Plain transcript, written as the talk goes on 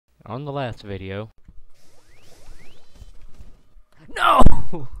on the last video. No!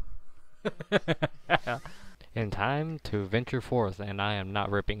 In time to venture forth, and I am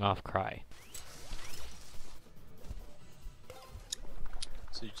not ripping off Cry.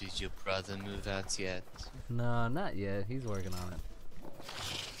 So did your brother move out yet? No, not yet. He's working on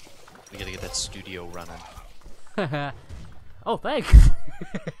We gotta get that studio running. it. Oh, thanks.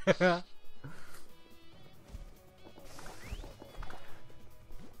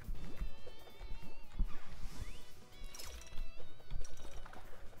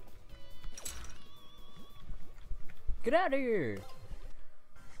 Get out of here!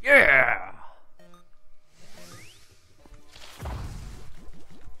 Yeah!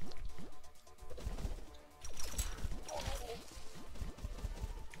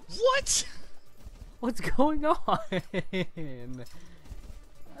 What? What's going on? I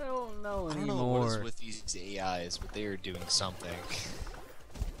don't know anymore. I don't know what is with these AIs, but they are doing something.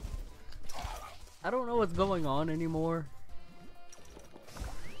 I don't know what's going on anymore.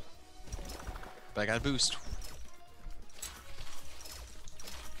 But I got a boost.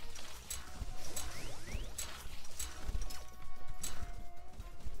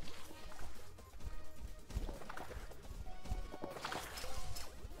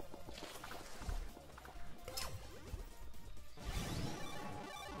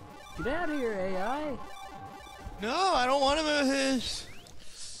 Get out of here, AI! No, I don't want to move this.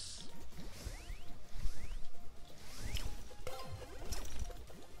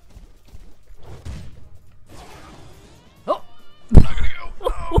 Oh! I'm not gonna go.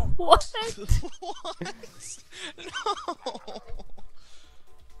 No. What? What? No.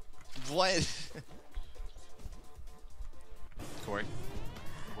 What? Corey.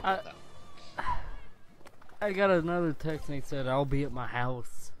 I got another text and he said, I'll be at my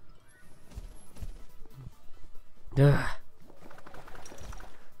house. Ugh.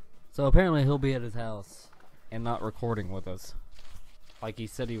 So apparently he'll be at his house and not recording with us. Like he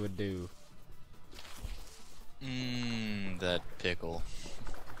said he would do. That pickle.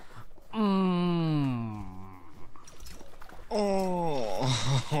 Mmm.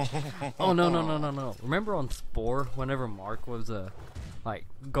 Oh. Oh no. Remember on Spore whenever Mark was like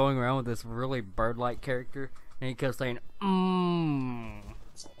going around with this really bird-like character and he kept saying mmm.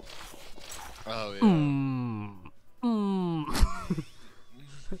 Oh yeah. Mmm. Mmm.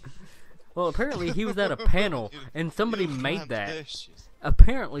 Well, apparently he was at a panel and somebody made that.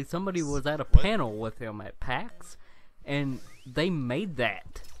 Apparently somebody was at a panel with him at PAX and they made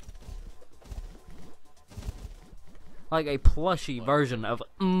that. Like a plushy version of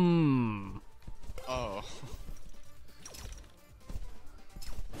mmm. Oh.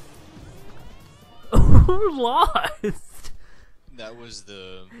 Who lost? That was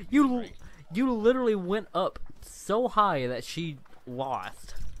the You literally went up so high that she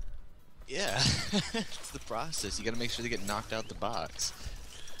lost. Yeah. It's the process. You gotta make sure they get knocked out the box.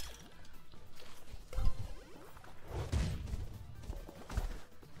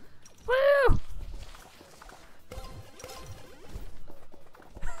 Woo!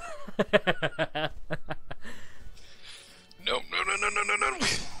 No.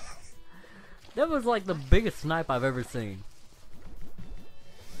 That was like the biggest snipe I've ever seen.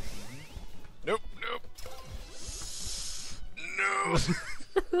 Nope. No.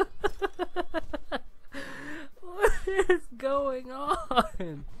 What is going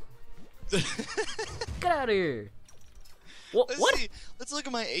on? Get out of here! What? Let's look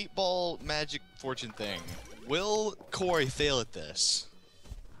at my 8-ball magic fortune thing. Will Corey fail at this?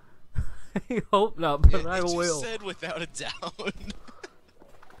 I hope not, but I It just will. said without a doubt.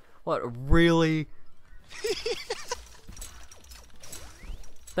 What, really?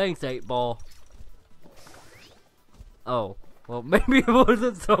 Thanks, 8-ball. Oh, well, maybe it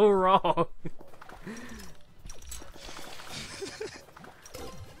wasn't so wrong.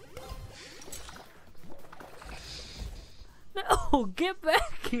 No, get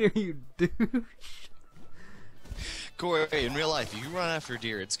back here, you douche. Corey, in real life, if you run after a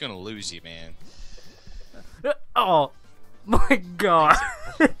deer, it's gonna lose you, man. Oh, my God.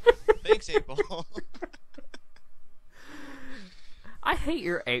 Thanks, 8-ball. I hate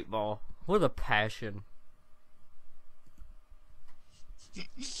your 8-ball with a passion.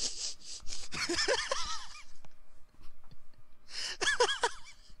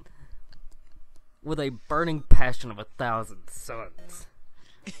 With a burning passion of 1,000 suns.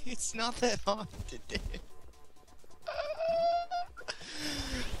 It's not that hard to do.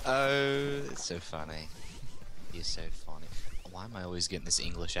 Oh, it's so funny. You're so funny. Why am I always getting this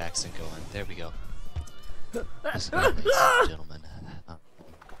English accent going? There we go. Listen, ladies and gentlemen.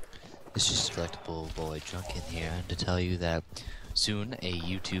 This is delectable boy JunkHen here, and to tell you that soon a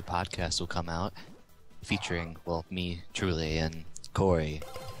YouTube podcast will come out featuring, well, me, truly, and Corey,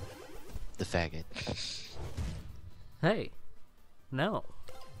 the faggot. Hey, no.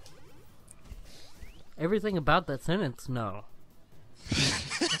 Everything about that sentence, no.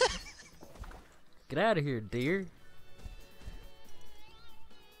 Get out of here, dear.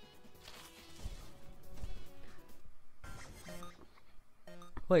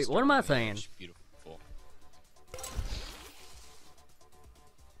 Wait, what am I saying? Beautiful.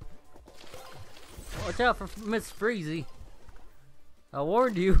 Watch out for Miss Freezy. I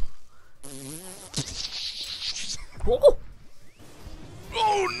warned you. Whoa!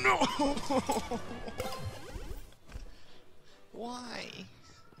 Oh no! Why?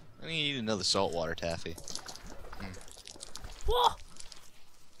 I need another saltwater taffy. Whoa!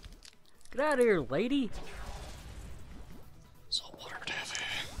 Get out of here, lady. Saltwater taffy.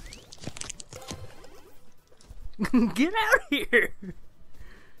 Get out of here.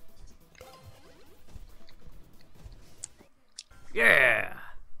 Yeah.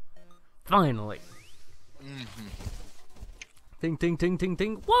 Finally. Ting, ting, ting, ting,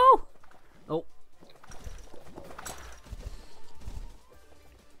 ting. Whoa! Oh.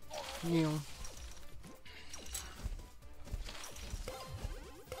 Yeah.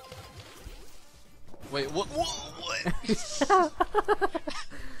 Wait, what?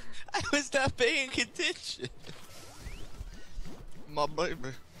 I was not paying attention. My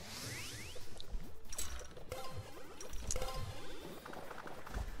baby.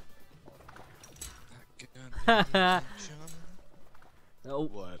 Oh.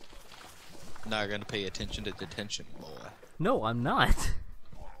 What? Not gonna pay attention to detention, boy. No, I'm not.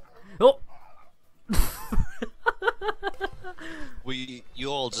 Oh.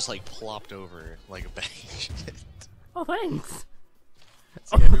 You all just like plopped over like a bag of shit. Oh, thanks.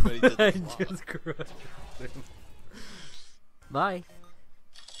 See, everybody did I the flop. just crushed him. Bye.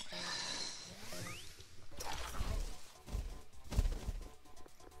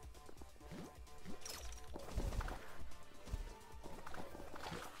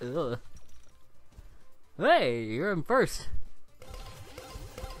 Ugh. Hey, you're in first.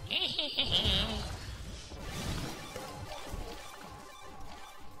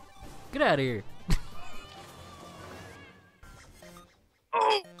 Get out of here.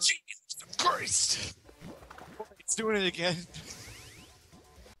 Oh, Jesus Christ! It's doing it again.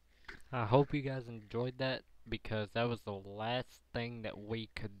 I hope you guys enjoyed that, because that was the last thing that we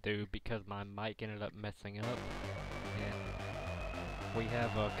could do because my mic ended up messing up. And we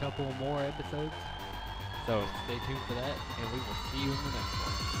have a couple more episodes, so stay tuned for that, and we will see you in the next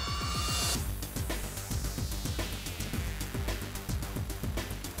one.